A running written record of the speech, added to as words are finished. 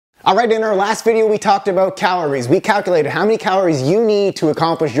Alright, in our last video we talked about calories. We calculated how many calories you need to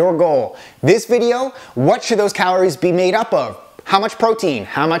accomplish your goal. This video, what should those calories be made up of? How much protein,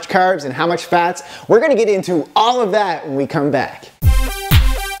 how much carbs, and how much fats? We're going to get into all of that when we come back.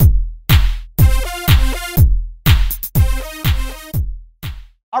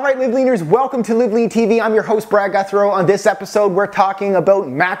 Alright, Live Leaners, welcome to LiveLeanTV. I'm your host, Brad Guthrow. On this episode, we're talking about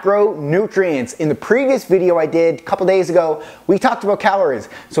macronutrients. In the previous video I did a couple days ago, we talked about calories.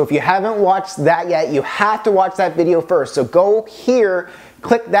 So if you haven't watched that yet, you have to watch that video first. So go here,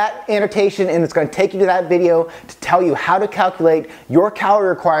 click that annotation, and it's going to take you to that video to tell you how to calculate your calorie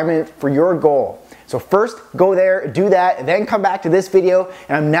requirement for your goal. So first, go there, do that, then come back to this video,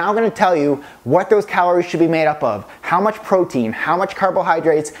 and I'm now going to tell you what those calories should be made up of. How much protein, how much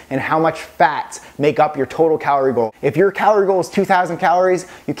carbohydrates, and how much fats make up your total calorie goal. If your calorie goal is 2,000 calories,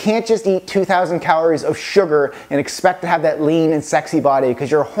 you can't just eat 2,000 calories of sugar and expect to have that lean and sexy body, because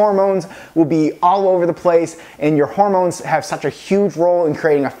your hormones will be all over the place, and your hormones have such a huge role in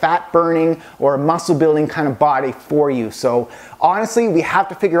creating a fat burning or a muscle building kind of body for you. So honestly, we have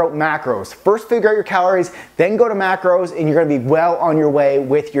to figure out macros. First, figure out your calories, then go to macros, and you're going to be well on your way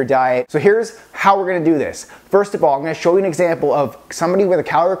with your diet. So here's how we're going to do this. First of all, I'm going to show you an example of somebody with a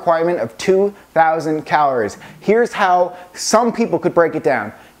calorie requirement of 2,000 calories. Here's how some people could break it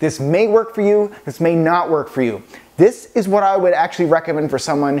down. This may work for you, this may not work for you. This is what I would actually recommend for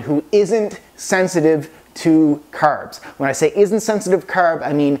someone who isn't sensitive to carbs. When I say isn't sensitive carb,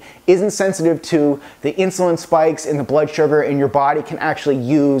 I mean isn't sensitive to the insulin spikes in the blood sugar, and your body can actually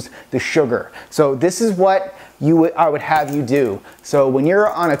use the sugar. So this is what I would have you do. So when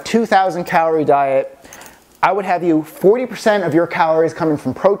you're on a 2,000 calorie diet, I would have you 40% of your calories coming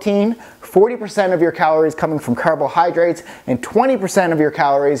from protein, 40% of your calories coming from carbohydrates, and 20% of your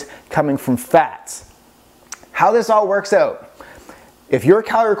calories coming from fats. How this all works out: if your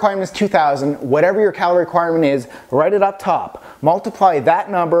calorie requirement is 2,000, whatever your calorie requirement is, write it up top. Multiply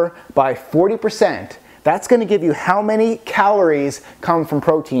that number by 40%. That's going to give you how many calories come from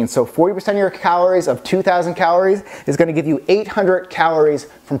protein. So 40% of your calories of 2,000 calories is going to give you 800 calories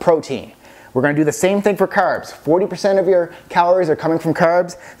from protein. We're going to do the same thing for carbs. 40% of your calories are coming from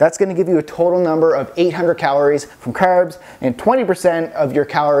carbs. That's going to give you a total number of 800 calories from carbs, and 20% of your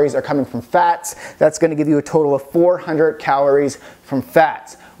calories are coming from fats. That's going to give you a total of 400 calories from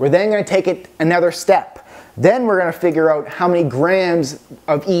fats. We're then going to take it another step. Then we're going to figure out how many grams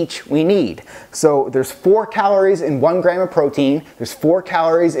of each we need. So there's 4 calories in 1 gram of protein, there's 4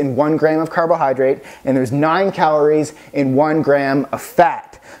 calories in 1 gram of carbohydrate, and there's 9 calories in 1 gram of fat.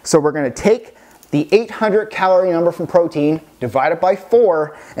 So we're going to take the 800 calorie number from protein, divide it by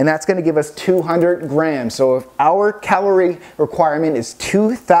 4, and that's going to give us 200 grams. So if our calorie requirement is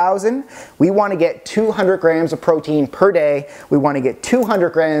 2,000, we want to get 200 grams of protein per day. We want to get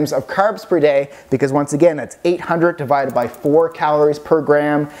 200 grams of carbs per day, because once again, that's 800 divided by 4 calories per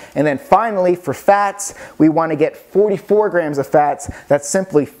gram. And then finally, for fats, we want to get 44 grams of fats. That's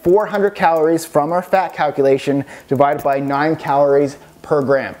simply 400 calories from our fat calculation divided by 9 calories per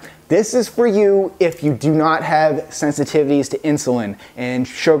gram. This is for you if you do not have sensitivities to insulin and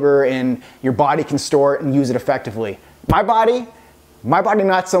sugar, and your body can store it and use it effectively. My body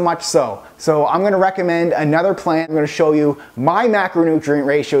not so much so. So I'm going to recommend another plan. I'm going to show you my macronutrient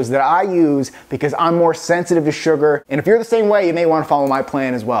ratios that I use because I'm more sensitive to sugar. And if you're the same way, you may want to follow my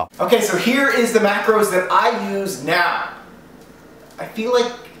plan as well. Okay, so here is the macros that I use now. I feel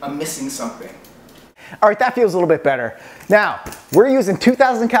like I'm missing something. All right, that feels a little bit better. Now, we're using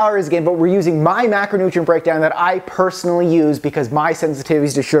 2,000 calories again, but we're using my macronutrient breakdown that I personally use because my sensitivity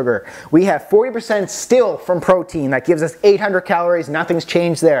is to sugar. We have 40% still from protein. That gives us 800 calories. Nothing's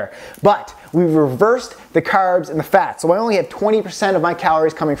changed there. But we reversed the carbs and the fats. So I only have 20% of my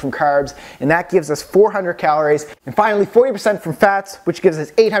calories coming from carbs, and that gives us 400 calories. And finally, 40% from fats, which gives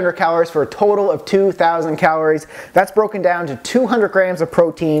us 800 calories for a total of 2,000 calories. That's broken down to 200 grams of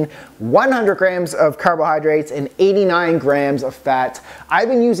protein, 100 grams of carbohydrates, and 89 grams of fat. I've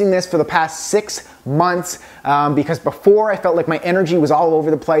been using this for the past 6 months because before I felt like my energy was all over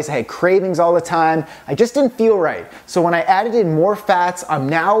the place. I had cravings all the time. I just didn't feel right. So when I added in more fats, I'm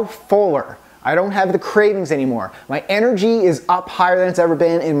now fuller. I don't have the cravings anymore. My energy is up higher than it's ever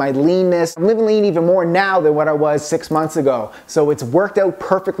been, in my leanness. I'm living lean even more now than what I was 6 months ago. So it's worked out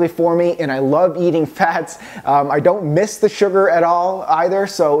perfectly for me, and I love eating fats. I don't miss the sugar at all either,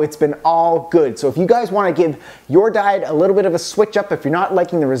 so it's been all good. So if you guys want to give your diet a little bit of a switch up, if you're not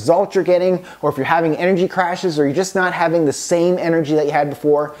liking the results you're getting, or if you're having energy crashes, or you're just not having the same energy that you had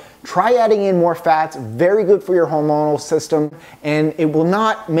before, Try adding in more fats, very good for your hormonal system, and it will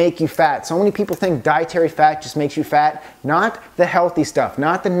not make you fat. So many people think dietary fat just makes you fat. Not the healthy stuff,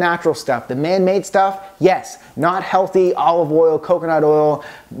 not the natural stuff. The man-made stuff, yes, not healthy, olive oil, coconut oil,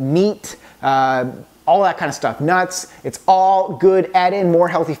 meat, all that kind of stuff, nuts. It's all good. Add in more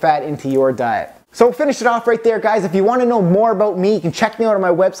healthy fat into your diet. So finish it off right there, guys. If you want to know more about me, you can check me out on my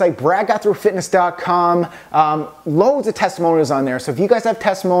website, bradguthrowfitness.com. Loads of testimonials on there. So if you guys have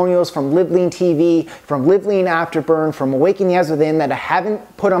testimonials from LiveLeanTV, from LiveLean Afterburn, from Awaken the As Within that I haven't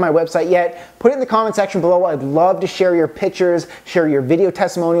put on my website yet, put it in the comment section below. I'd love to share your pictures, share your video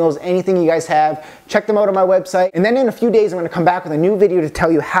testimonials, anything you guys have. Check them out on my website. And then in a few days, I'm going to come back with a new video to tell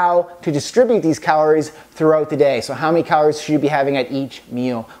you how to distribute these calories throughout the day. So how many calories should you be having at each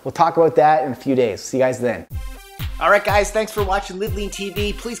meal? We'll talk about that in a few days. See you guys then. Alright guys, thanks for watching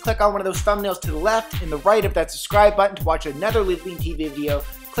LiveLeanTV. Please click on one of those thumbnails to the left and the right of that subscribe button to watch another LiveLeanTV video.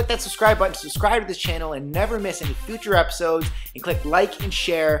 Click that subscribe button to subscribe to this channel and never miss any future episodes. And click like and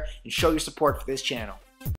share and show your support for this channel.